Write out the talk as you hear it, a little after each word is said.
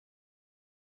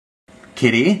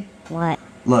Kitty? What?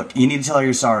 Look, you need to tell her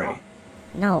you're sorry.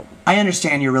 No. I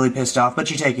understand you're really pissed off,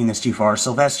 but you're taking this too far.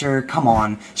 Sylvester, come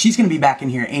on. She's gonna be back in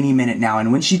here any minute now,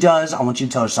 and when she does, I want you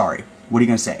to tell her sorry. What are you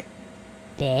gonna say?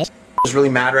 Bitch. He's really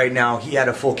mad right now. He had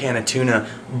a full can of tuna,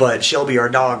 but Shelby, our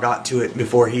dog, got to it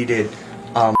before he did.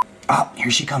 Oh,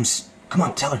 here she comes. Come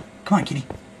on, tell her. Come on, Kitty.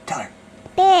 Tell her.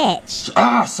 Bitch.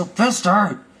 Ah,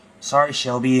 Sylvester! Sorry,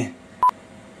 Shelby.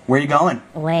 Where are you going?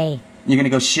 Away. You're gonna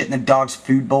go shit in the dog's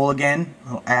food bowl again?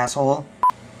 Little asshole.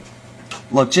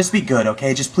 Look, just be good,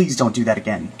 okay? Just please don't do that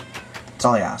again. That's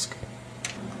all I ask.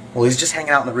 Well, he's just hanging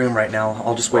out in the room right now.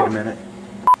 I'll just wait a minute.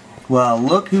 Well,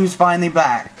 look who's finally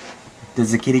back.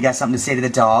 Does the kitty got something to say to the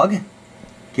dog?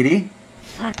 Kitty?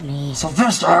 Fuck me.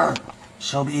 Sylvester!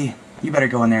 Shelby, you better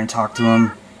go in there and talk to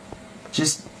him.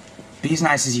 Just be as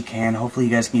nice as you can. Hopefully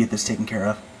you guys can get this taken care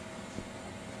of.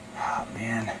 Oh,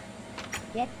 man.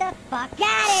 Get the fuck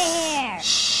out of here!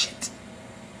 Shit.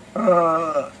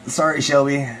 Sorry,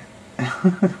 Shelby.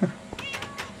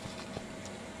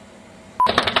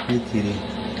 Hey, kitty.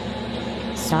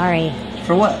 Sorry.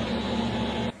 For what?